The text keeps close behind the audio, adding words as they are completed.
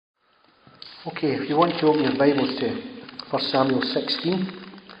Okay, if you want to open your Bibles to 1 Samuel 16,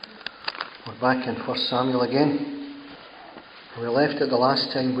 we're back in 1 Samuel again. We left it the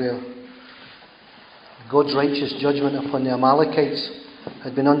last time where God's righteous judgment upon the Amalekites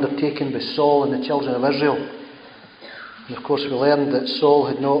had been undertaken by Saul and the children of Israel. And of course we learned that Saul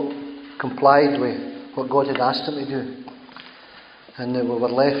had not complied with what God had asked him to do. And that we were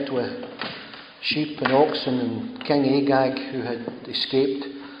left with sheep and oxen and King Agag, who had escaped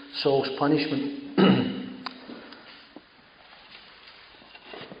Saul's punishment.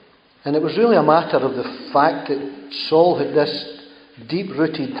 And it was really a matter of the fact that Saul had this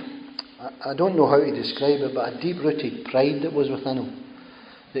deep-rooted, I don't know how to describe it, but a deep-rooted pride that was within him,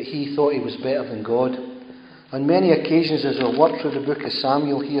 that he thought he was better than God. On many occasions, as we work through the book of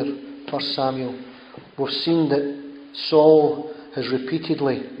Samuel here, 1 Samuel, we've seen that Saul has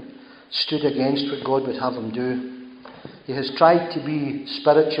repeatedly stood against what God would have him do. He has tried to be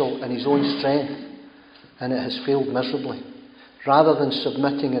spiritual in his own strength, and it has failed miserably. Rather than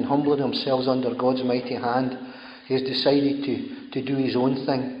submitting and humbling himself under God's mighty hand, he has decided to do his own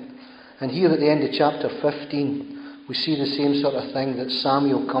thing. And here at the end of chapter 15, we see the same sort of thing, that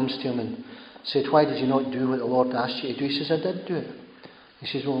Samuel comes to him and said, "Why did you not do what the Lord asked you to do?" He says, "I did do it." He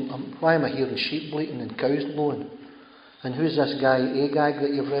says, "Well, why am I hearing sheep bleating and cows lowing? And who's this guy Agag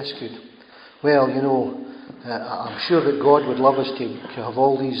that you've rescued?" "Well, I'm sure that God would love us to have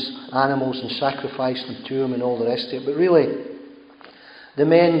all these animals and sacrifice them to him and all the rest of it. But really, the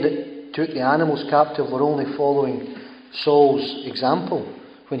men that took the animals captive were only following Saul's example.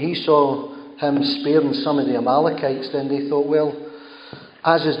 When he saw him sparing some of the Amalekites, then they thought, well,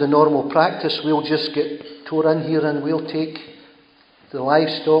 as is the normal practice, we'll just get tore in here and we'll take the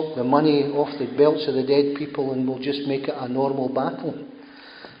livestock, the money off the belts of the dead people, and we'll just make it a normal battle."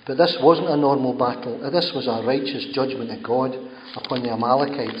 But this wasn't a normal battle. This was a righteous judgment of God upon the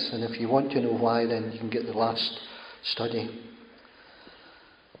Amalekites. And if you want to know why, then you can get the last study.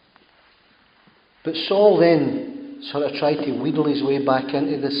 But Saul then sort of tried to wheedle his way back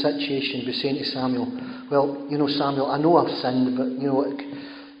into the situation by saying to Samuel, "Well, Samuel, I know I've sinned, but,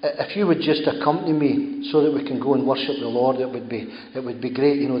 if you would just accompany me so that we can go and worship the Lord, it would be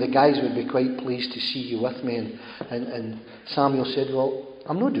great. The guys would be quite pleased to see you with me." And Samuel said, "Well,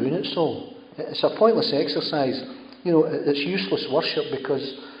 I'm not doing it, Saul. It's a pointless exercise. It's useless worship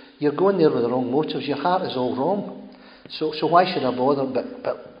because you're going there with the wrong motives. Your heart is all wrong. So why should I bother?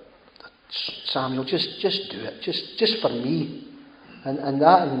 But Samuel, just do it. Just for me." And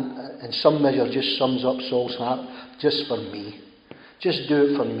that, in some measure, just sums up Saul's heart. Just for me. Just do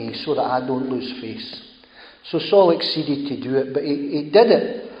it for me so that I don't lose face. So Saul acceded to do it, but he did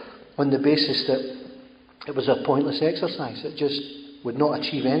it on the basis that it was a pointless exercise. It just would not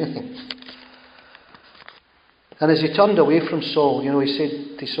achieve anything. And as he turned away from Saul, he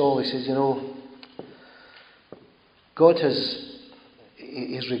said to Saul, he says, God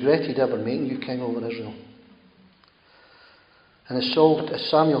he's regretted ever making you king over Israel. And as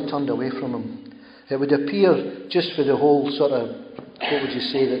Samuel turned away from him, it would appear, just for the whole sort of, what would you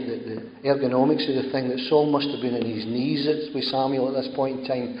say, the ergonomics of the thing, that Saul must have been on his knees with Samuel at this point in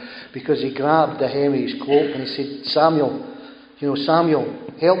time, because he grabbed the hem of his cloak and he said, Samuel,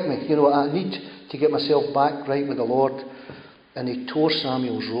 help me. I need to get myself back right with the Lord." And he tore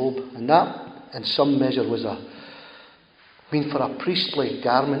Samuel's robe. And that, in some measure, was for a priestly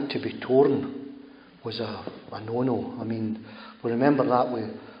garment to be torn was a no-no. We remember that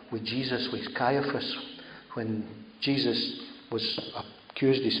with Jesus, with Caiaphas, when Jesus was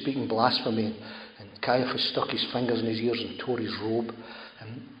accused of speaking blasphemy, and Caiaphas stuck his fingers in his ears and tore his robe.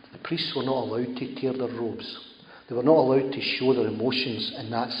 And the priests were not allowed to tear their robes. They were not allowed to show their emotions in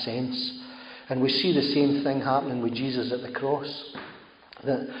that sense. And we see the same thing happening with Jesus at the cross.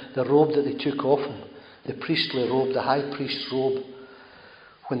 The robe that they took off him, the priestly robe, the high priest's robe,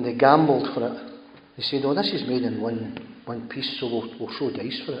 when they gambled for it, they said, "Oh, this is made in one piece, so we'll throw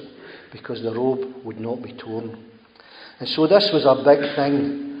dice for it," because the robe would not be torn. And so this was a big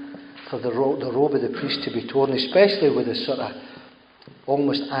thing for the robe of the priest to be torn, especially with the sort of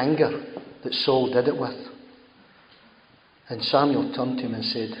almost anger that Saul did it with. And Samuel turned to him and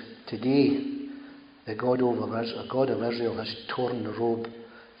said, "Today, the God of Israel has torn the robe,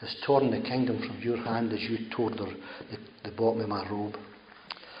 has torn the kingdom from your hand as you tore the bottom of my robe."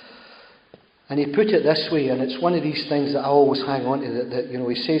 And he put it this way, and it's one of these things that I always hang on to, that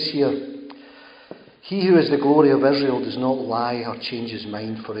he says here, "He who is the glory of Israel does not lie or change his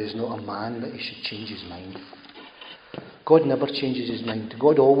mind, for he is not a man that he should change his mind." God never changes his mind.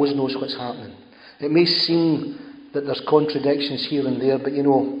 God always knows what's happening. It may seem that there's contradictions here and there, but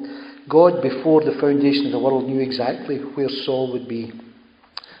God, before the foundation of the world, knew exactly where Saul would be.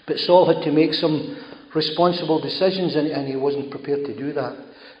 But Saul had to make some responsible decisions, and he wasn't prepared to do that.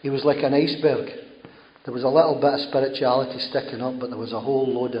 He was like an iceberg. There was a little bit of spirituality sticking up, but there was a whole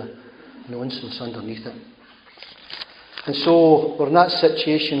load of nonsense underneath it. And so we're in that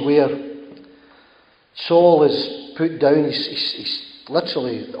situation where Saul is put down. He's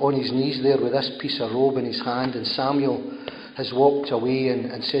literally on his knees there with this piece of robe in his hand, and Samuel has walked away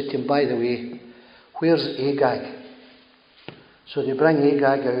and said to him, by the way, where's Agag? So they bring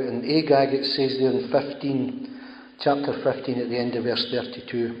Agag out, and Agag, it says there in chapter 15 at the end of verse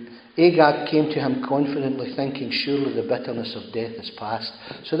 32, Agag came to him confidently, thinking, surely the bitterness of death is past.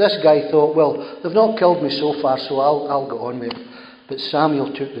 So this guy thought, well, they've not killed me so far, so I'll go on with it. But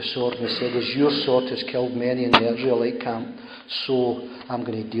Samuel took the sword and said, as your sword has killed many in the Israelite camp, so I'm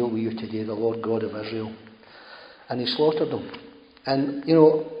going to deal with you today, the Lord God of Israel. And he slaughtered them. And,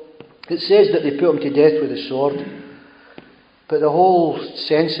 it says that they put him to death with a sword. But the whole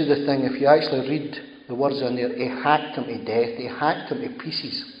sense of the thing, if you actually read the words in there, he hacked him to death. He hacked him to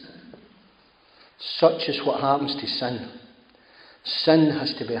pieces. Such is what happens to sin. Sin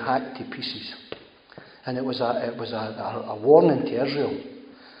has to be hacked to pieces. And it was a warning to Israel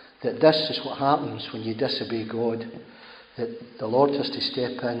that this is what happens when you disobey God, that the Lord has to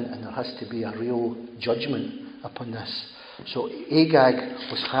step in and there has to be a real judgment upon this. So Agag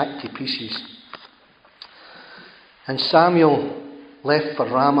was hacked to pieces. And Samuel left for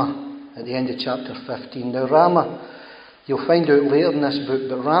Ramah at the end of chapter 15. Now Ramah, you'll find out later in this book,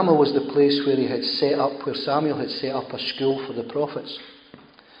 but Ramah was the place where where Samuel had set up a school for the prophets.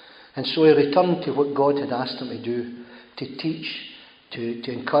 And so he returned to what God had asked him to do, to teach,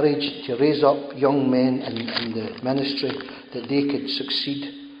 to encourage, to raise up young men in the ministry that they could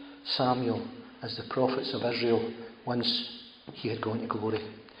succeed Samuel as the prophets of Israel once he had gone to glory.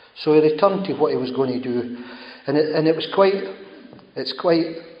 So he returned to what he was going to do. And it's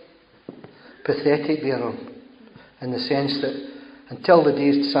quite pathetic there, in the sense that until the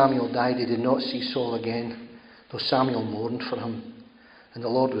day Samuel died, he did not see Saul again, though Samuel mourned for him. And the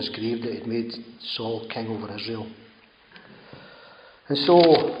Lord was grieved that he had made Saul king over Israel. And so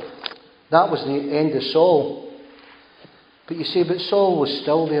that was the end of Saul. But you say, but Saul was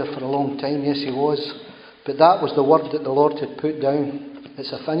still there for a long time. Yes, he was. But that was the word that the Lord had put down.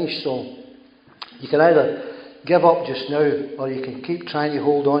 It's a finish, Saul. You can either give up just now, or you can keep trying to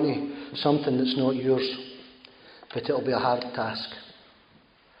hold on to something that's not yours. But it'll be a hard task.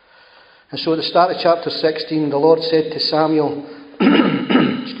 And so at the start of chapter 16, the Lord said to Samuel,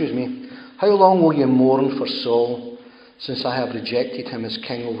 excuse me, how long will you mourn for Saul, since I have rejected him as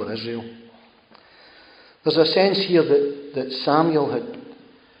king over Israel? There's a sense here that Samuel had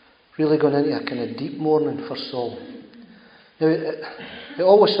really gone into a kind of deep mourning for Saul. Now, it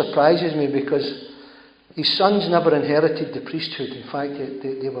always surprises me because his sons never inherited the priesthood. In fact,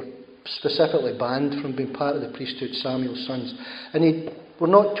 they were specifically banned from being part of the priesthood, Samuel's sons. And we're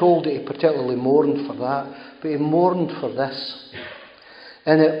not told that he particularly mourned for that, but he mourned for this.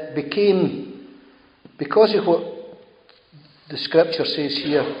 And it became, because of what the scripture says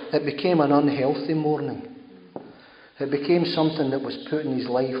here, it became an unhealthy mourning. It became something that was putting his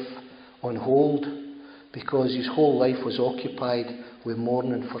life on hold, because his whole life was occupied with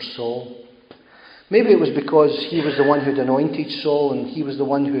mourning for Saul. Maybe it was because he was the one who'd anointed Saul, and he was the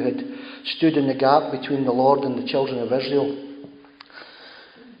one who had stood in the gap between the Lord and the children of Israel.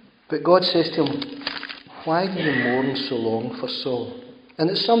 But God says to him, why do you mourn so long for Saul? And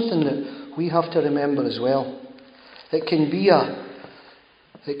it's something that we have to remember as well. It can be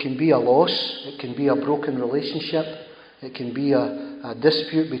a loss, it can be a broken relationship, it can be a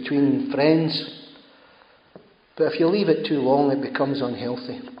dispute between friends. But if you leave it too long, it becomes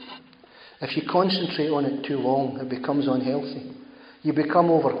unhealthy. If you concentrate on it too long, it becomes unhealthy. You become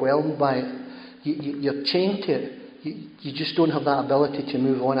overwhelmed by it. You're chained to it. You just don't have that ability to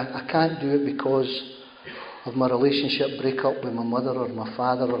move on. I can't do it because of my relationship breakup with my mother or my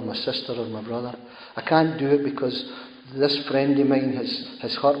father or my sister or my brother. I can't do it because this friend of mine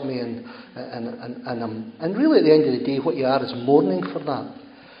has hurt me, and really at the end of the day, what you are is mourning for that.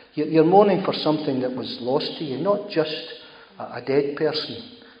 You're mourning for something that was lost to you, not just a dead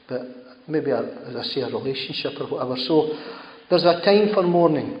person, but maybe, as I say, a relationship or whatever. So there's a time for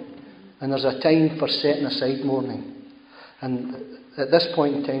mourning, and there's a time for setting aside mourning. And at this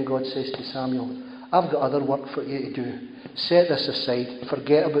point in time, God says to Samuel, I've got other work for you to do. Set this aside.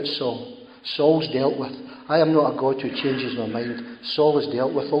 Forget about Saul. Saul's dealt with. I am not a God who changes my mind. Saul is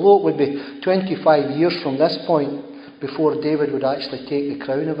dealt with. Although it would be 25 years from this point before David would actually take the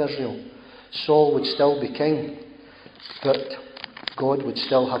crown of Israel, Saul would still be king. But God would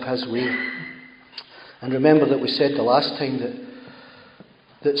still have his way. And remember that we said the last time that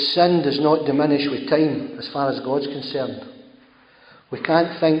that sin does not diminish with time as far as God's concerned. We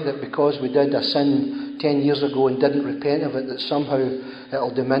can't think that because we did a sin 10 years ago and didn't repent of it, that somehow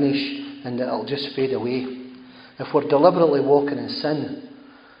it'll diminish and that it'll just fade away. If we're deliberately walking in sin,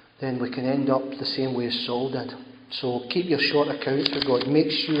 then we can end up the same way as Saul did. So keep your short accounts with God.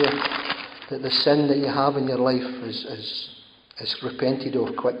 Make sure that the sin that you have in your life is repented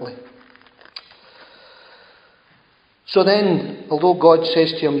of quickly. So then, although God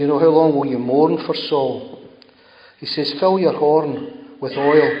says to him, how long will you mourn for Saul? He says, fill your horn with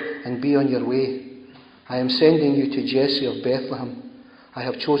oil and be on your way. I am sending you to Jesse of Bethlehem. I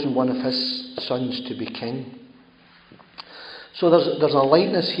have chosen one of his sons to be king. So there's a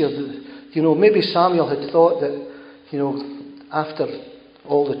likeness here. That, maybe Samuel had thought that, after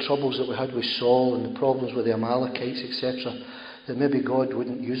all the troubles that we had with Saul and the problems with the Amalekites, etc., that maybe God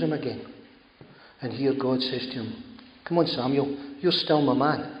wouldn't use him again. And here God says to him, come on, Samuel, you're still my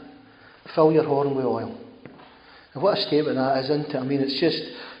man. Fill your horn with oil. And what a statement that is, isn't it? I mean,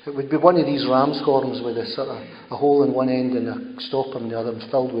 it would be one of these ram's horns with a hole in one end and a stopper in the other, and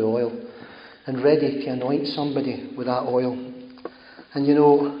filled with oil, and ready to anoint somebody with that oil. And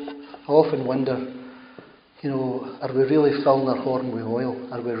I often wonder, are we really filling our horn with oil?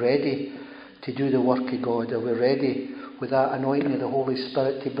 Are we ready to do the work of God? Are we ready with that anointing of the Holy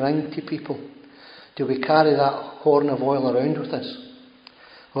Spirit to bring to people? Do we carry that horn of oil around with us?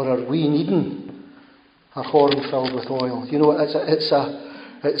 Or are we needing a horn filled with oil?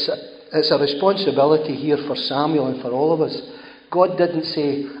 It's a responsibility here for Samuel and for all of us. God didn't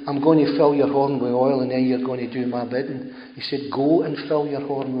say, I'm going to fill your horn with oil and then you're going to do my bidding. He said, go and fill your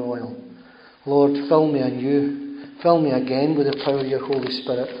horn with oil. Lord, fill me anew. Fill me again with the power of your Holy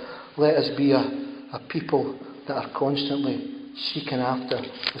Spirit. Let us be a people that are constantly seeking after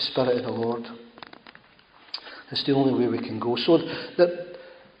the Spirit of the Lord. It's the only way we can go. So, that,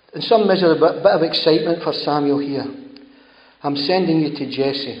 in some measure, a bit of excitement for Samuel here. I'm sending you to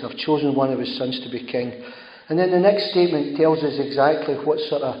Jesse. I've chosen one of his sons to be king. And then the next statement tells us exactly what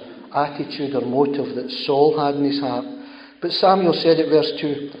sort of attitude or motive that Saul had in his heart. But Samuel said at verse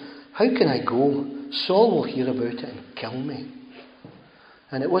 2, how can I go? Saul will hear about it and kill me.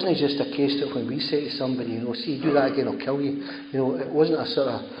 And it wasn't just a case that when we say to somebody, see, do that again, I'll kill you. It wasn't a sort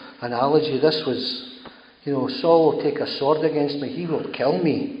of analogy. This was, Saul will take a sword against me. He will kill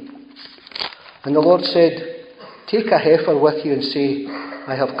me. And the Lord said, take a heifer with you and say,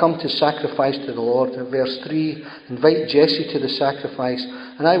 I have come to sacrifice to the Lord. In verse 3, invite Jesse to the sacrifice,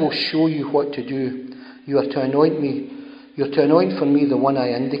 and I will show you what to do. You are to anoint me. You are to anoint for me the one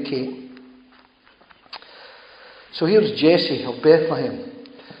I indicate. So here's Jesse of Bethlehem.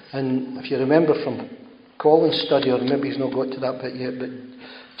 And if you remember from Colin's study, or maybe he's not got to that bit yet, but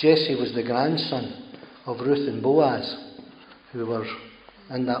Jesse was the grandson of Ruth and Boaz, who were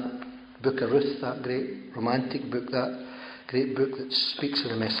in that book of Ruth, that great romantic book, that great book that speaks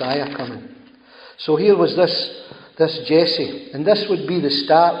of the Messiah coming. So here was this Jesse, and this would be the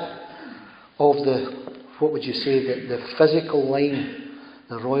start of the physical line,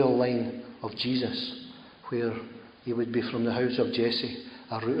 the royal line of Jesus, where he would be from the house of Jesse,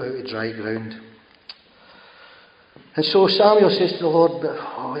 a root out of dry ground. And so Samuel says to the Lord,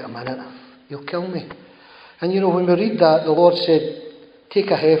 wait a minute, you'll kill me. And when we read that, the Lord said, take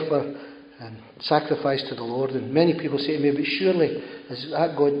a heifer and sacrifice to the Lord. And many people say to me, but surely, is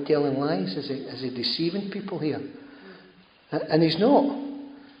that God telling lies? Is he deceiving people here? And he's not.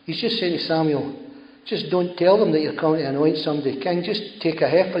 He's just saying to Samuel, just don't tell them that you're coming to anoint somebody king. Just take a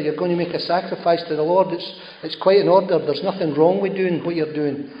heifer. You're going to make a sacrifice to the Lord. It's quite in order. There's nothing wrong with doing what you're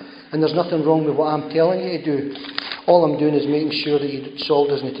doing. And there's nothing wrong with what I'm telling you to do. All I'm doing is making sure that Saul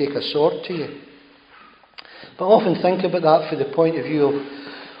doesn't take a sword to you. But I often think about that from the point of view of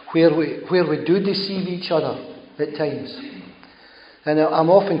where we do deceive each other at times. And I'm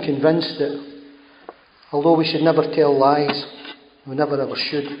often convinced that although we should never tell lies, we never ever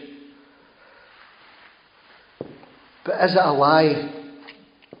should. But is it a lie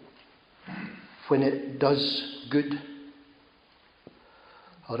when it does good?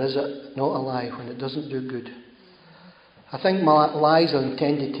 Or is it not a lie when it doesn't do good? I think lies are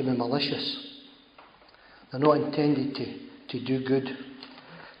intended to be malicious. They're not intended to do good.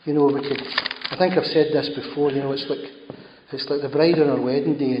 I think I've said this before, it's like the bride on her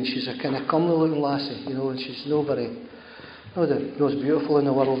wedding day, and she's a kind of comely looking lassie, and she's not the most beautiful in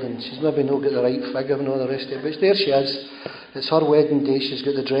the world, and she's maybe not got the right figure and all the rest of it, but there she is. It's her wedding day, she's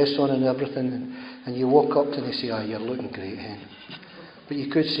got the dress on and everything, and you walk up to her and say, you're looking great, hen. But you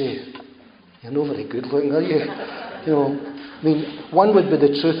could say, you're not very good looking, are you? One would be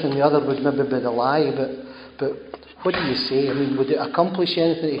the truth and the other would maybe be the lie, but what do you say? I mean, would it accomplish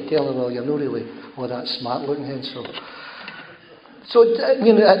anything to tell her, well, you're not really all that smart looking hen, So, I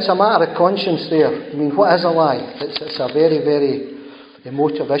mean, it's a matter of conscience there. I mean, what is a lie? It's a very, very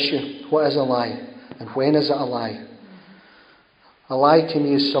emotive issue. What is a lie? And when is it a lie? A lie to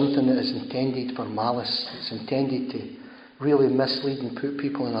me is something that is intended for malice. It's intended to really mislead and put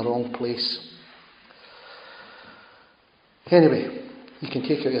people in the wrong place. Anyway, you can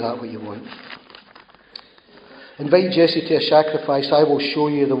take out of that what you want. Invite Jesse to a sacrifice. I will show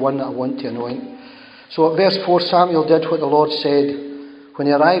you the one that I want to anoint. So at verse 4, Samuel did what the Lord said. When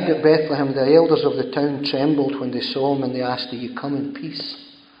he arrived at Bethlehem, the elders of the town trembled when they saw him, and they asked, "Do you come in peace?"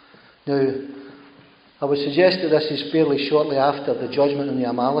 Now, I would suggest that this is fairly shortly after the judgment on the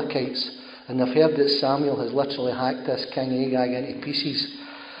Amalekites, and they've heard that Samuel has literally hacked this King Agag into pieces.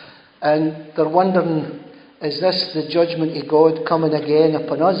 And they're wondering, is this the judgment of God coming again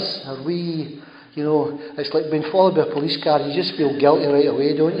upon us? Are we, it's like being followed by a police car. You just feel guilty right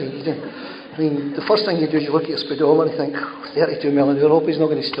away, don't you? I mean, the first thing you do is you look at your speedometer and think, 32 mile an hour, I hope he's not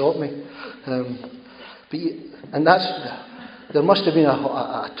going to stop me. There must have been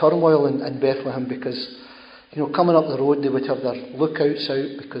a turmoil in Bethlehem because, coming up the road they would have their lookouts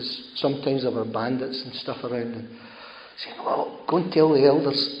out because sometimes there were bandits and stuff around and saying, "Oh, go and tell the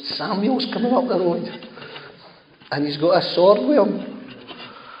elders, Samuel's coming up the road and he's got a sword with him."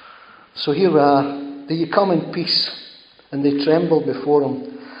 So here we are. "Do you come in peace?" And they trembled before him.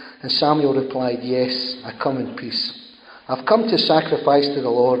 And Samuel replied, "Yes, I come in peace. I've come to sacrifice to the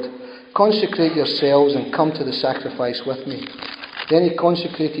Lord. Consecrate yourselves and come to the sacrifice with me." Then he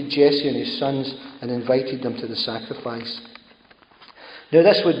consecrated Jesse and his sons and invited them to the sacrifice. Now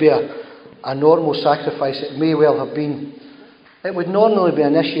this would be a normal sacrifice. It may well have been. It would normally be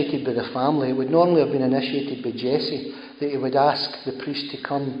initiated by the family. It would normally have been initiated by Jesse, that he would ask the priest to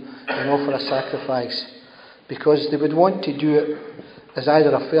come and offer a sacrifice, because they would want to do it as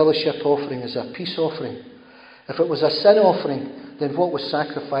either a fellowship offering, as a peace offering. If it was a sin offering, then what was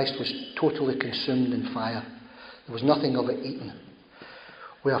sacrificed was totally consumed in fire. There was nothing of it eaten.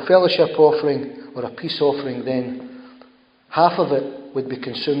 With a fellowship offering or a peace offering, then half of it would be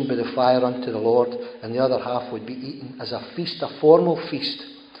consumed by the fire unto the Lord, and the other half would be eaten as a feast, a formal feast.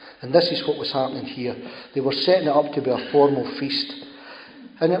 And this is what was happening here. They were setting it up to be a formal feast.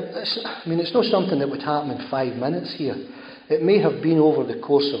 And it's not something that would happen in 5 minutes here. It may have been over the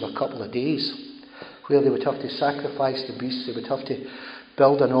course of a couple of days, where they would have to sacrifice the beasts, they would have to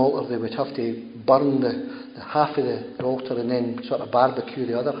build an altar, they would have to burn the half of the altar and then sort of barbecue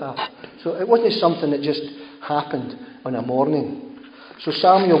the other half. So it wasn't something that just happened on a morning. So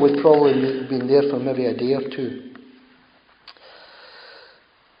Samuel would probably have been there for maybe a day or two.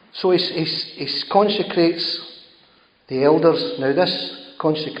 So he consecrates the elders. Now this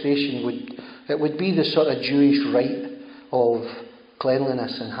consecration would be the sort of Jewish rite of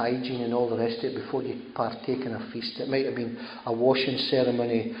cleanliness and hygiene and all the rest of it before you partake in a feast. It might have been a washing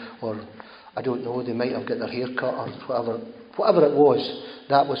ceremony, or I don't know, they might have got their hair cut or whatever it was.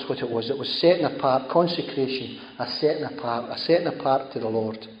 That was what it was. It was setting apart, consecration, a setting apart to the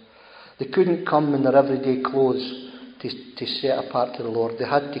Lord. They couldn't come in their everyday clothes to set apart to the Lord. They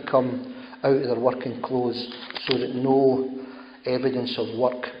had to come out of their working clothes so that no evidence of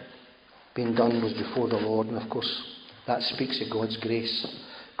work being done was before the Lord. And of course, that speaks of God's grace.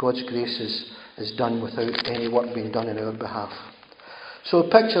 God's grace is done without any work being done on our behalf. So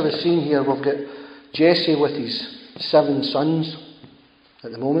picture the scene here. We've got Jesse with his 7 sons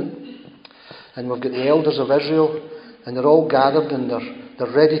at the moment, and we've got the elders of Israel, and they're all gathered and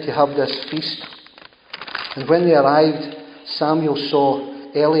they're ready to have this feast. And when they arrived, Samuel saw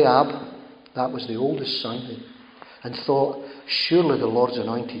Eliab, that was the oldest son, and thought, "Surely the Lord's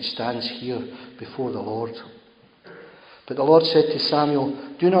anointed stands here before the Lord." But the Lord said to Samuel,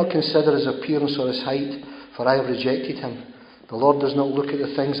 "Do not consider his appearance or his height, for I have rejected him. The Lord does not look at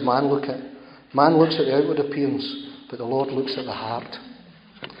the things man look at. Man looks at the outward appearance, but the Lord looks at the heart."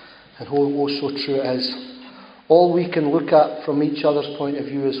 And oh, so true it is. All we can look at from each other's point of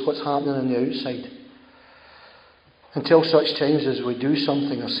view is what's happening on the outside, until such times as we do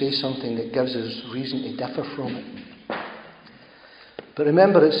something or say something that gives us reason to differ from it. But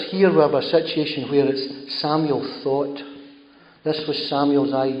remember, it's here we have a situation where it's Samuel thought. This was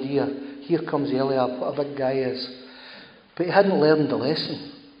Samuel's idea. Here comes Eliab, what a big guy he is. But he hadn't learned the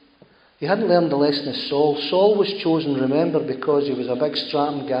lesson. He hadn't learned the lesson of Saul. Saul was chosen, remember, because he was a big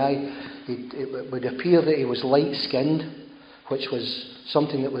strapping guy. It would appear that he was light-skinned, which was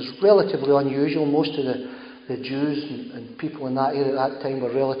something that was relatively unusual. Most of the Jews and people in that area at that time were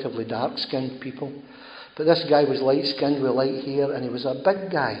relatively dark-skinned people. But this guy was light-skinned with light hair, and he was a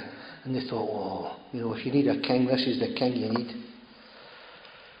big guy. And they thought, oh, if you need a king, this is the king you need.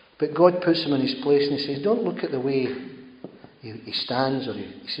 But God puts him in his place and he says, don't look at the way he stands.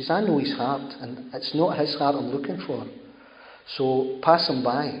 He says, I know his heart, and it's not his heart I'm looking for. So pass him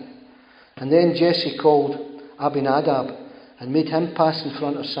by. And then Jesse called Abinadab and made him pass in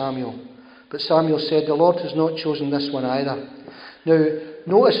front of Samuel. But Samuel said, the Lord has not chosen this one either. Now,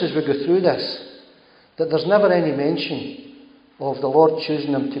 notice as we go through this, that there's never any mention of the Lord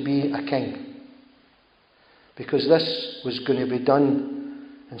choosing him to be a king. Because this was going to be done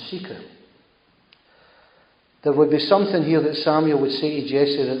in secret. There would be something here that Samuel would say to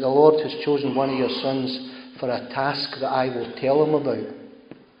Jesse, that the Lord has chosen one of your sons for a task that I will tell him about.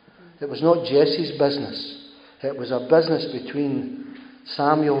 It was not Jesse's business. It was a business between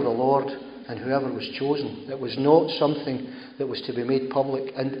Samuel, the Lord, and whoever was chosen. It was not something that was to be made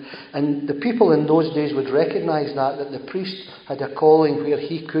public. And the people in those days would recognise that the priest had a calling where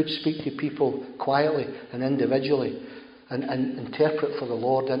he could speak to people quietly and individually and interpret for the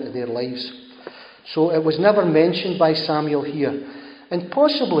Lord into their lives. So it was never mentioned by Samuel here. And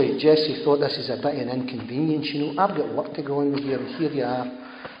possibly Jesse thought, this is a bit of an inconvenience. I've got work to go on with here, and here you are.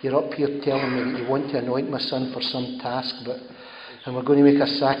 You're up here telling me that you want to anoint my son for some task, and we're going to make a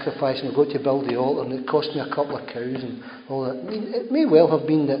sacrifice, and we're going to build the altar, and it cost me a couple of cows and all that. I mean, it may well have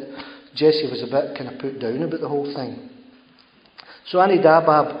been that Jesse was a bit kind of put down about the whole thing. So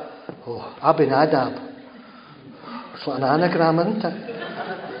Abinadab, it's like an anagram, isn't it?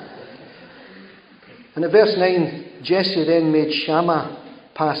 And at verse 9, Jesse then made Shammah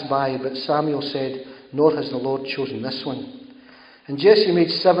pass by, but Samuel said, nor has the Lord chosen this one. And Jesse made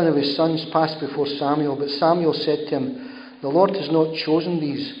 7 of his sons pass before Samuel, but Samuel said to him, the Lord has not chosen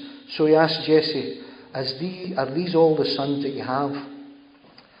these. So he asked Jesse, are these all the sons that you have?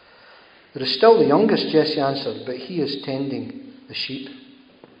 There is still the youngest, Jesse answered, but he is tending the sheep.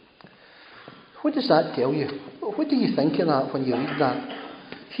 What does that tell you? What do you think of that when you read that?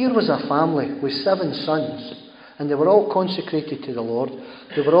 Here was a family with 7 sons, and they were all consecrated to the Lord.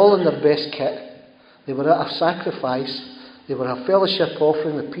 They were all in their best kit. They were at a sacrifice. They were a fellowship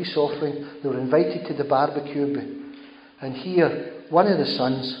offering, a peace offering. They were invited to the barbecue. And here, one of the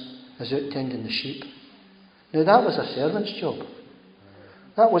sons is out tending the sheep. Now that was a servant's job.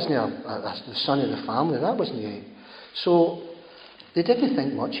 That wasn't the son of the family. That wasn't it. So they didn't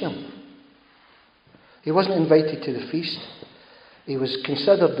think much of him. He wasn't invited to the feast. He was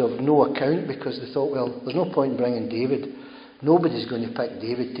considered of no account because they thought, well, there's no point in bringing David. Nobody's going to pick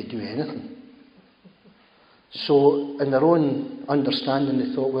David to do anything. So in their own understanding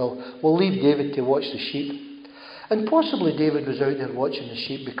they thought, well, we'll leave David to watch the sheep. And possibly David was out there watching the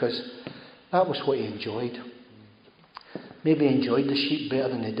sheep because that was what he enjoyed. Maybe he enjoyed the sheep better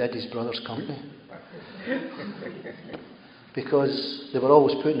than he did his brother's company. Because they were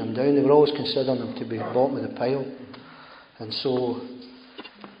always putting him down. They were always considering him to be bottom of the pile. And so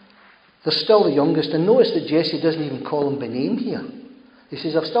they're still the youngest. And notice that Jesse doesn't even call him by name here. He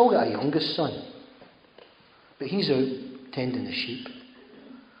says, I've still got a youngest son. But he's out tending the sheep.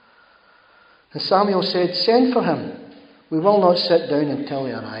 And Samuel said, send for him. We will not sit down until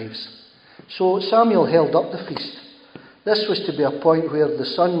he arrives. So Samuel held up the feast. This was to be a point where the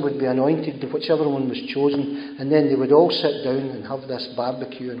son would be anointed, whichever one was chosen, and then they would all sit down and have this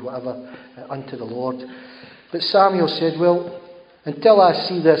barbecue and whatever unto the Lord. But Samuel said, well, until I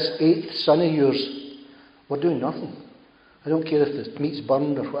see this 8th son of yours, we're doing nothing. I don't care if the meat's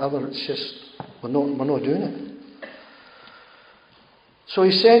burned or whatever, it's just, we're not doing it. So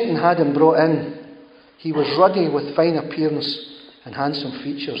he sent and had him brought in. He was ruddy with fine appearance and handsome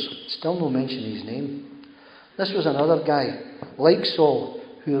features. Still no mention of his name. This was another guy, like Saul,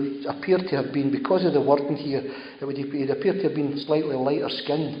 who appeared to have been, because of the working here, he'd appeared to have been slightly lighter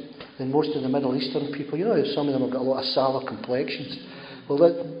skinned than most of the Middle Eastern people. You know how some of them have got a lot of sallow complexions.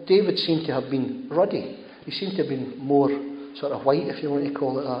 Well, David seemed to have been ruddy. He seemed to have been more sort of white, if you want to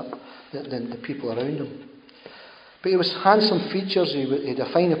call it that, than the people around him. But he was handsome features, he had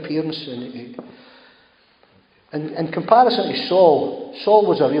a fine appearance, and in comparison to Saul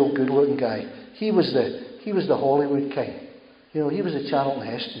was a real good looking guy. He was the Hollywood king. You know, he was the Charlton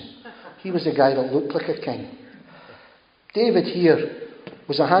Heston. He was the guy that looked like a king. David here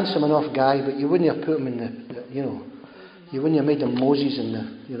was a handsome enough guy, but you wouldn't have put him in you wouldn't have made him Moses in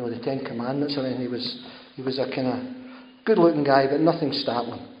the 10 Commandments or anything. He was a kind of good looking guy, but nothing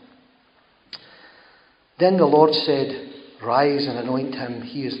startling. Then the Lord said, rise and anoint him,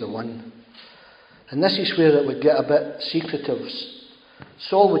 he is the one. And this is where it would get a bit secretive.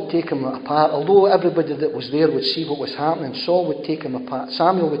 Saul would take him apart. Although everybody that was there would see what was happening, Samuel would take him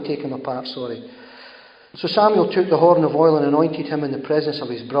apart, So Samuel took the horn of oil and anointed him in the presence of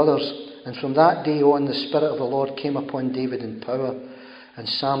his brothers. And from that day on, the Spirit of the Lord came upon David in power. And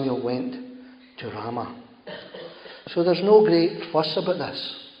Samuel went to Ramah. So there's no great fuss about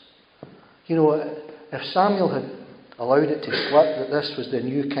this. You know, if Samuel had allowed it to slip that this was the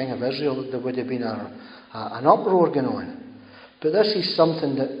new king of Israel, there would have been an uproar going on. But this is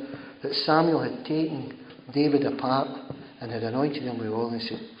something that Samuel had taken David apart and had anointed him with oil and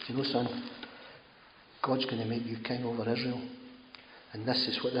said, you know, son, God's going to make you king over Israel. And this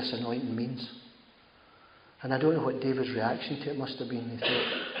is what this anointing means. And I don't know what David's reaction to it must have been. He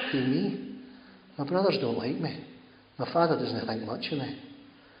thought, who, me? My brothers don't like me. My father doesn't think much of me.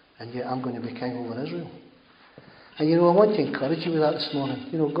 And yet I'm going to be king over Israel. And you know, I want to encourage you with that this morning.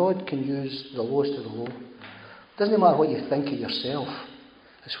 You know, God can use the lowest of the low. It doesn't matter what you think of yourself.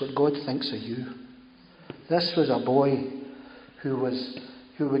 It's what God thinks of you. This was a boy who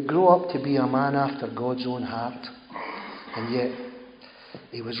would grow up to be a man after God's own heart. And yet,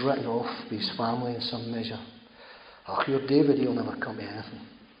 he was written off by his family in some measure. Oh, you're David, he'll never come to anything.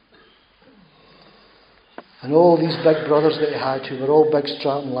 And all these big brothers that he had, who were all big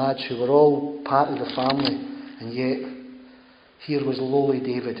strapping lads, who were all part of the family, and yet here was lowly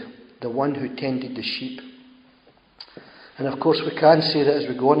David, the one who tended the sheep. And of course we can say that as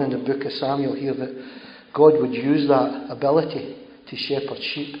we go on in the book of Samuel here, that God would use that ability to shepherd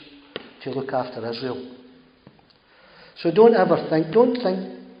sheep, to look after Israel. So don't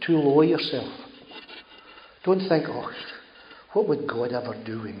think too low of yourself. Don't think, oh, what would God ever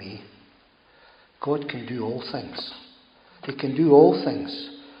do with me? God can do all things. He can do all things.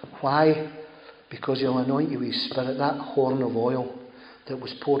 Why? Because he'll anoint you with his Spirit, that horn of oil that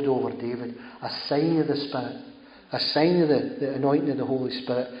was poured over David, a sign of the Spirit, a sign of the anointing of the Holy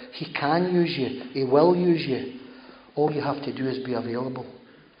Spirit. He can use you. He will use you. All you have to do is be available.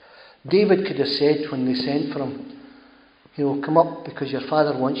 David could have said when they sent for him, you know, come up because your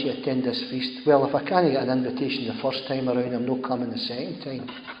father wants you to attend this feast. Well, if I can't get an invitation the first time around, I'm not coming the second time.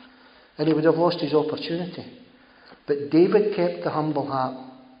 And he would have lost his opportunity. But David kept the humble heart.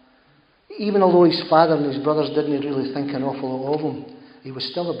 Even although his father and his brothers didn't really think an awful lot of him, he was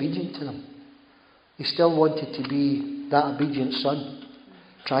still obedient to them. He still wanted to be that obedient son,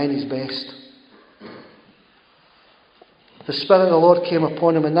 trying his best. The Spirit of the Lord came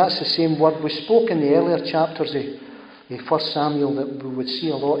upon him, and that's the same word. We spoke in the earlier chapters of 1 Samuel that we would see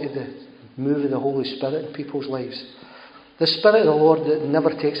a lot of the move of the Holy Spirit in people's lives. The Spirit of the Lord that never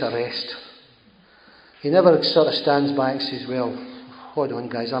takes a rest. He never sort of stands back and says, well, hold on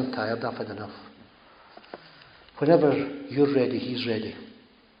guys, I'm tired, I've had enough. Whenever you're ready, he's ready.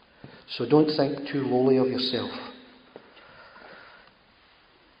 So don't think too lowly of yourself.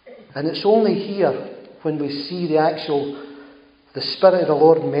 And it's only here when we see the Spirit of the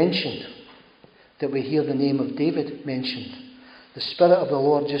Lord mentioned that we hear the name of David mentioned. The Spirit of the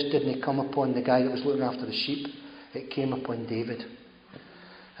Lord just didn't come upon the guy that was looking after the sheep. It came upon David.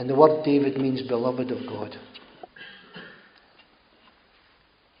 And the word David means beloved of God.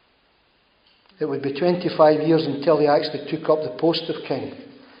 It would be 25 years until he actually took up the post of king.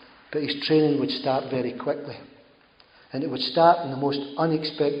 But his training would start very quickly. And it would start in the most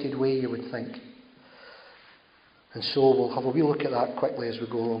unexpected way, you would think. And so we'll have a wee look at that quickly as we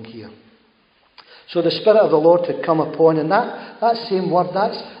go along here. So the Spirit of the Lord had come upon, and that same word,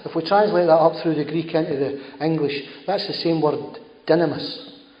 if we translate that up through the Greek into the English, that's the same word,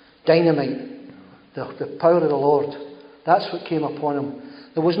 dynamis, dynamite, the power of the Lord. That's what came upon him.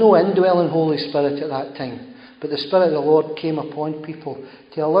 There was no indwelling Holy Spirit at that time, but the Spirit of the Lord came upon people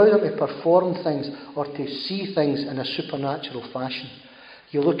to allow them to perform things or to see things in a supernatural fashion.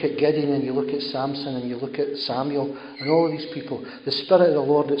 You look at Gideon and you look at Samson and you look at Samuel and all of these people. The Spirit of the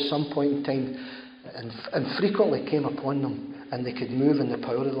Lord at some point in time and frequently came upon them, and they could move in the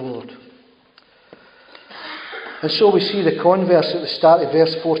power of the Lord. And so we see the converse at the start of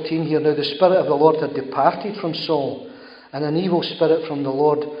verse 14 here. Now the Spirit of the Lord had departed from Saul, and an evil spirit from the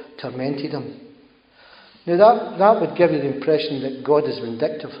Lord tormented him. Now that would give you the impression that God is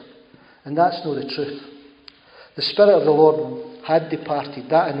vindictive, and that's not the truth. The Spirit of the Lord had departed.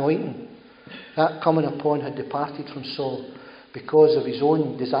 That anointing, that coming upon, had departed from Saul because of his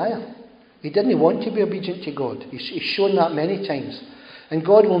own desire. He didn't want to be obedient to God. He's shown that many times. And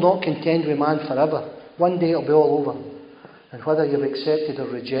God will not contend with man forever. One day it'll be all over. And whether you've accepted or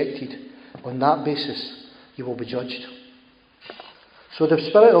rejected, on that basis, you will be judged. So the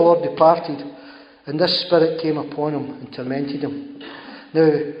Spirit of the Lord departed, and this spirit came upon him and tormented him. Now,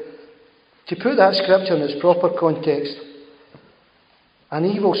 to put that scripture in its proper context, an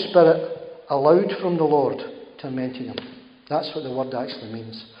evil spirit allowed from the Lord tormented him. That's what the word actually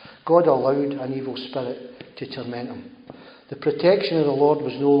means. God allowed an evil spirit to torment him. The protection of the Lord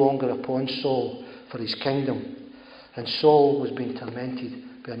was no longer upon Saul for his kingdom, and Saul was being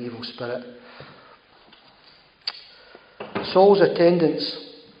tormented by an evil spirit. Saul's attendants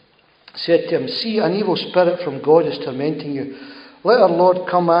said to him, "See, an evil spirit from God is tormenting you. Let our Lord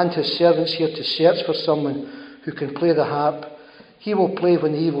command his servants here to search for someone who can play the harp. He will play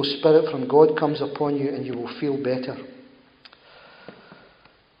when the evil spirit from God comes upon you, and you will feel better."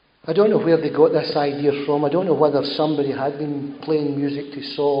 I don't know where they got this idea from. I don't know whether somebody had been playing music to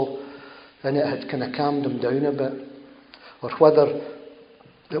Saul and it had kind of calmed him down a bit, or whether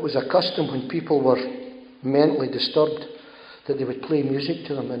it was a custom when people were mentally disturbed that they would play music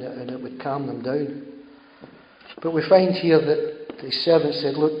to them and it would calm them down. But we find here that the servant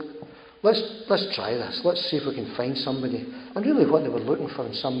said, "Look, let's try this. Let's see if we can find somebody." And really what they were looking for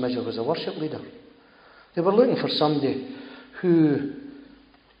in some measure was a worship leader. They were looking for somebody who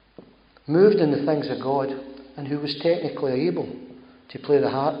moved in the things of God and who was technically able to play the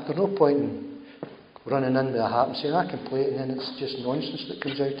harp. There's no point in running in with a harp and saying, "I can play it," and then it's just nonsense that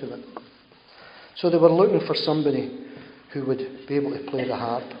comes out of it. So they were looking for somebody who would be able to play the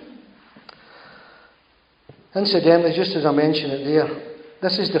harp. Incidentally, just as I mentioned it there,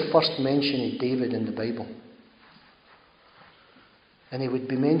 this is the first mention of David in the Bible. And he would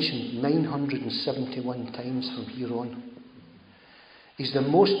be mentioned 971 times from here on. He's the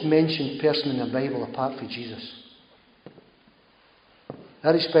most mentioned person in the Bible apart from Jesus.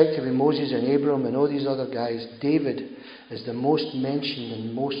 Irrespective of Moses and Abraham and all these other guys, David is the most mentioned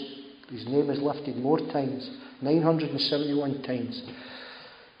and his name is lifted more times, 971 times.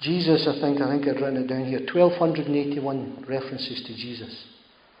 Jesus, I think I've written it down here, 1,281 references to Jesus.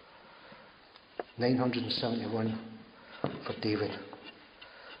 971 for David.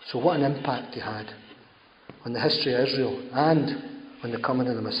 So what an impact he had on the history of Israel and on the coming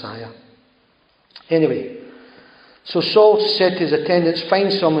of the Messiah. Anyway, so Saul said to his attendants,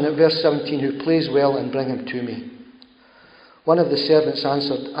 "Find someone," at verse 17, "who plays well and bring him to me." One of the servants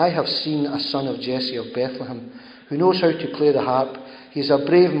answered, "I have seen a son of Jesse of Bethlehem who knows how to play the harp. He is a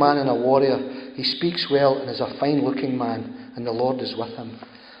brave man and a warrior. He speaks well and is a fine-looking man, and the Lord is with him."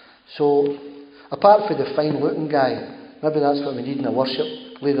 So, apart from the fine-looking guy, maybe that's what we need in a worship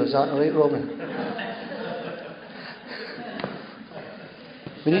leader. Is that right, Robin?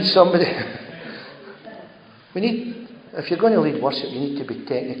 We need somebody. If you're going to lead worship, you need to be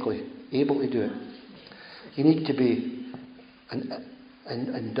technically able to do it. You need to be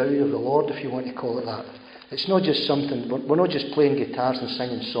endowed of the Lord, if you want to call it that. It's not just something, we're not just playing guitars and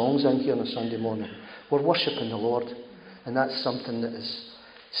singing songs in here on a Sunday morning. We're worshipping the Lord, and that's something that is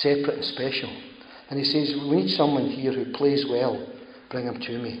separate and special. And he says, "We need someone here who plays well. Bring him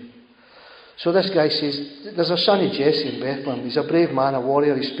to me." So this guy says, "There's a son of Jesse in Bethlehem. He's a brave man, a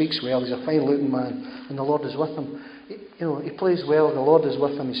warrior. He speaks well. He's a fine-looking man, and the Lord is with him." He plays well. The Lord is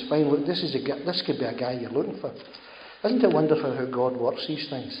with him. He's fine-looking. This could be a guy you're looking for. Isn't it wonderful how God works these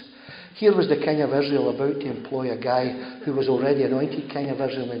things? Here was the king of Israel about to employ a guy who was already anointed king of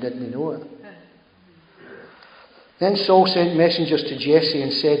Israel and didn't know it. Then Saul sent messengers to Jesse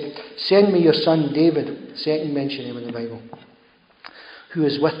and said, "Send me your son David," second mention him in the Bible, "who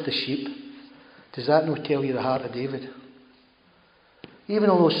is with the sheep." Does that not tell you the heart of David? Even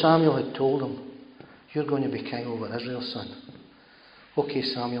although Samuel had told him, "You're going to be king over Israel, son." "Okay,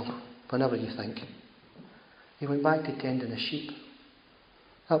 Samuel, whenever you think." He went back to tending the sheep.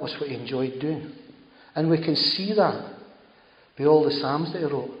 That was what he enjoyed doing. And we can see that by all the Psalms that he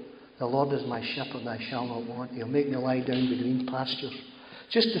wrote. "The Lord is my shepherd, I shall not want. He'll make me lie down by green pastures."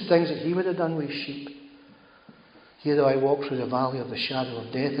 Just the things that he would have done with his sheep. "Yea, though I walk through the valley of the shadow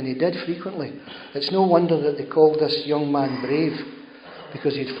of death," and he did frequently. It's no wonder that they called this young man brave,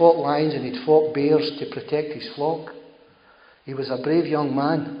 because he'd fought lions and he'd fought bears to protect his flock. He was a brave young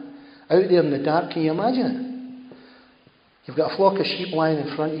man. Out there in the dark, can you imagine it? You've got a flock of sheep lying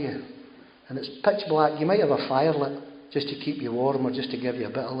in front of you, and it's pitch black. You might have a fire lit just to keep you warm or just to give you a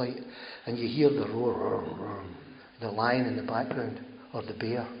bit of light, and you hear the roar, the lion in the background, or the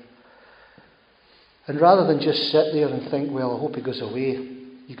bear. And rather than just sit there and think, "Well, I hope he goes away,"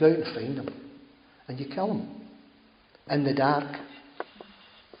 you go out and find him, and you kill him in the dark.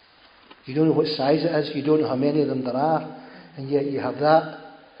 You don't know what size it is, you don't know how many of them there are, and yet you have that,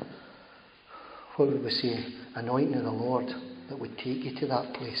 what would we say, anointing of the Lord that would take you to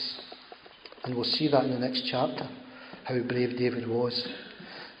that place. And we'll see that in the next chapter, how brave David was.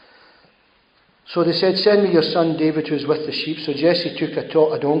 So they said, "Send me your son David who is with the sheep." So Jesse took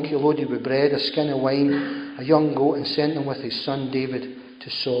a donkey loaded with bread, a skin of wine, a young goat, and sent him with his son David to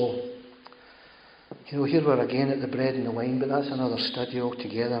Saul. You know, here we're again at the bread and the wine, but that's another study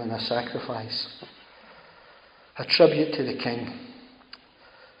altogether, and a sacrifice. A tribute to the king.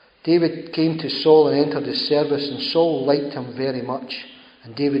 David came to Saul and entered his service, and Saul liked him very much,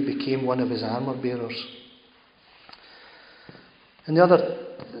 and David became one of his armour bearers. And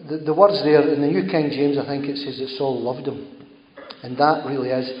the words there, in the New King James, I think it says that Saul loved him. And that really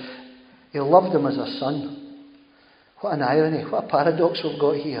is, he loved him as a son. What an irony, what a paradox we've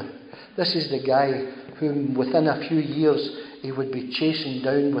got here. This is the guy whom within a few years he would be chasing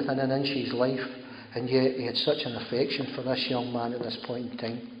down within an inch of his life, and yet he had such an affection for this young man at this point in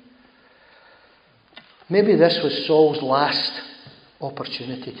time. Maybe this was Saul's last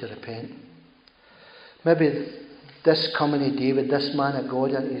opportunity to repent. Maybe this coming of David, this man of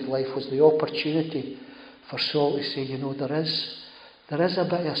God into his life, was the opportunity for Saul to say, you know, there is a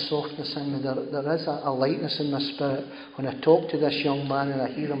bit of softness in me, there is a lightness in my spirit. When I talk to this young man and I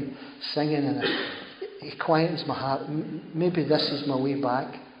hear him singing, and he quietens my heart, maybe this is my way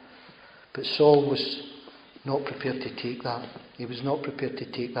back. But Saul was not prepared to take that. He was not prepared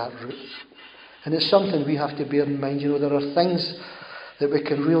to take that route. And it's something we have to bear in mind. You know, there are things that we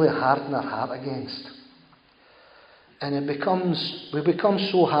can really harden our heart against. And we become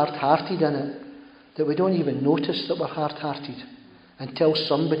so hard-hearted in it that we don't even notice that we're hard-hearted until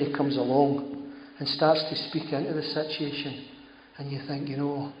somebody comes along and starts to speak into the situation. And you think, you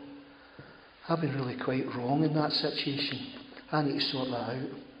know, I've been really quite wrong in that situation. I need to sort that out.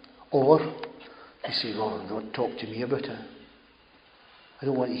 Or you say, well, don't talk to me about it. I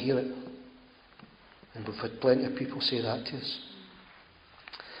don't want to hear it. And we've had plenty of people say that to us.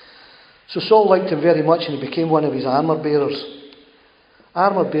 So Saul liked him very much, and he became one of his armour bearers.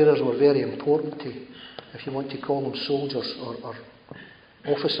 Armour bearers were very important to, if you want to call them soldiers or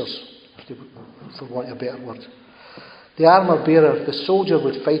officers, for want of a better word. The armour bearer, the soldier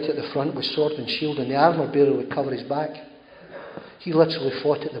would fight at the front with sword and shield, and the armour bearer would cover his back. He literally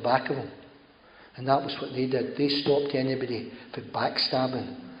fought at the back of him. And that was what they did. They stopped anybody from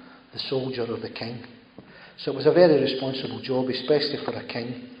backstabbing the soldier or the king. So it was a very responsible job, especially for a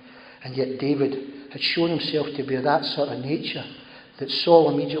king. And yet David had shown himself to be of that sort of nature that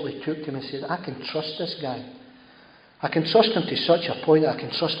Saul immediately took to him and said, I can trust this guy. I can trust him to such a point that I can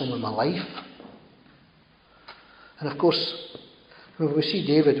trust him with my life. And of course, when we see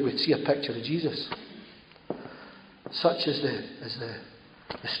David, we see a picture of Jesus. Such is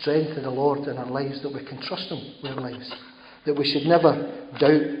the strength of the Lord in our lives, that we can trust him with our lives. That we should never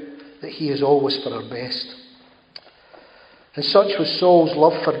doubt that he is always for our best. And such was Saul's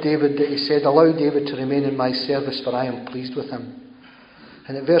love for David that he said, allow David to remain in my service, for I am pleased with him.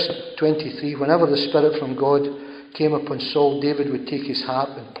 And at verse 23, whenever the Spirit from God came upon Saul, David would take his harp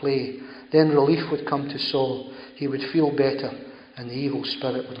and play. Then relief would come to Saul. He would feel better, and the evil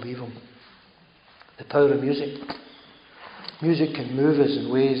spirit would leave him. The power of music. Music can move us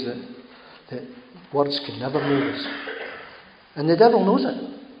in ways that words can never move us. And the devil knows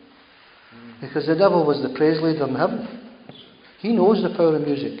it. Because the devil was the praise leader in heaven. He knows the power of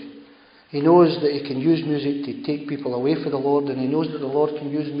music. He knows that he can use music to take people away from the Lord, and he knows that the Lord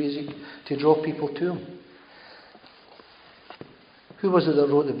can use music to draw people to him. Who was it that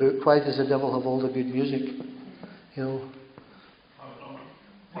wrote the book, Why Does the Devil Have All the Good Music? You know,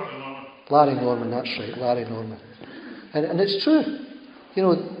 Larry Norman, that's right, Larry Norman. And it's true. You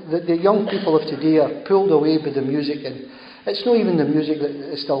know, the young people of today are pulled away by the music, and it's not even the music,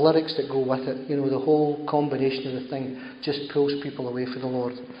 it's the lyrics that go with it. You know, the whole combination of the thing just pulls people away from the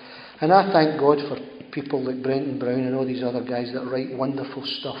Lord. And I thank God for people like Brenton Brown and all these other guys that write wonderful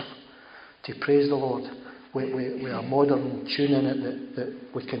stuff to praise the Lord with a modern tune in it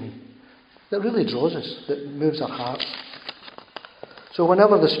that really draws us, that moves our hearts. So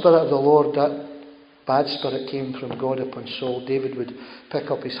whenever the Spirit of the Lord, that bad spirit, came from God upon Saul, David would pick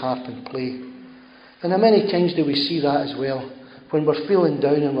up his harp and play. And how many times do we see that as well? When we're feeling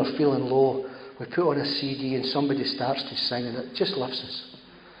down and we're feeling low, we put on a CD and somebody starts to sing, and it just lifts us.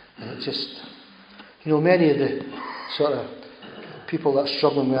 And it just, you know, many of the sort of people that are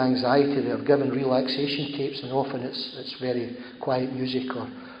struggling with anxiety, they're given relaxation tapes, and often it's very quiet music,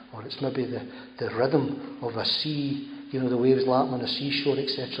 or it's maybe the rhythm of a sea, you know, the waves lapping on a seashore,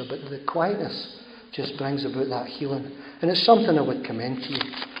 etc. But the quietness just brings about that healing. And it's something I would commend to you.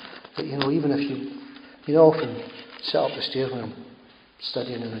 That, you know, even if you know, often sit up the stairs when I'm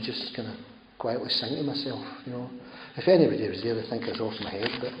studying and I just kind of quietly sing to myself, you know. If anybody was there, they think I was off my head.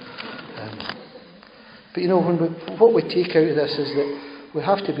 But you know, what we take out of this is that we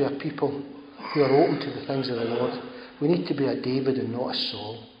have to be a people who are open to the things of the Lord. We need to be a David and not a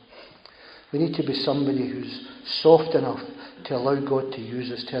Saul. We need to be somebody who's soft enough to allow God to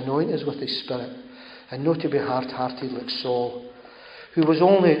use us, to anoint us with His Spirit, and not to be hard-hearted like Saul, who was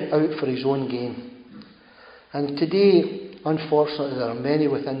only out for his own gain. And today, unfortunately, there are many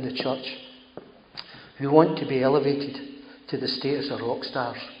within the church who want to be elevated to the status of rock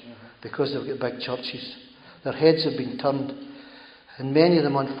stars because they've got big churches. Their heads have been turned, and many of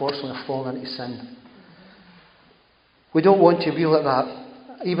them, unfortunately, have fallen into sin. We don't want to be like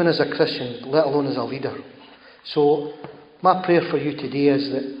that, even as a Christian, let alone as a leader. So, my prayer for you today is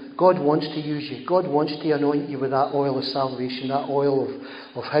that God wants to use you. God wants to anoint you with that oil of salvation, that oil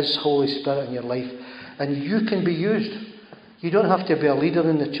of His Holy Spirit in your life. And you can be used. You don't have to be a leader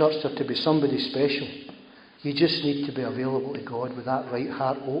in the church or to be somebody special. You just need to be available to God with that right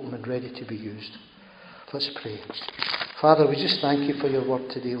heart open and ready to be used. Let's pray. Father, we just thank you for your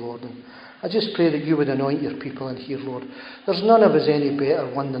word today, Lord. And I just pray that you would anoint your people in here, Lord. There's none of us any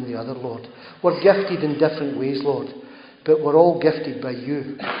better one than the other, Lord. We're gifted in different ways, Lord. But we're all gifted by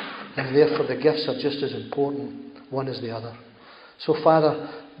you. And therefore the gifts are just as important, one as the other. So, Father,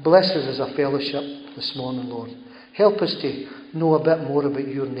 bless us as a fellowship this morning, Lord. Help us to know a bit more about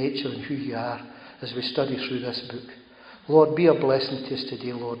your nature and who you are as we study through this book. Lord, be a blessing to us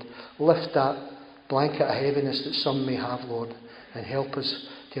today, Lord. Lift that blanket of heaviness that some may have, Lord, and help us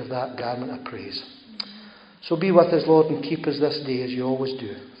to have that garment of praise. So be with us, Lord, and keep us this day as you always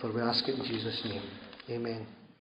do, for we ask it in Jesus' name. Amen.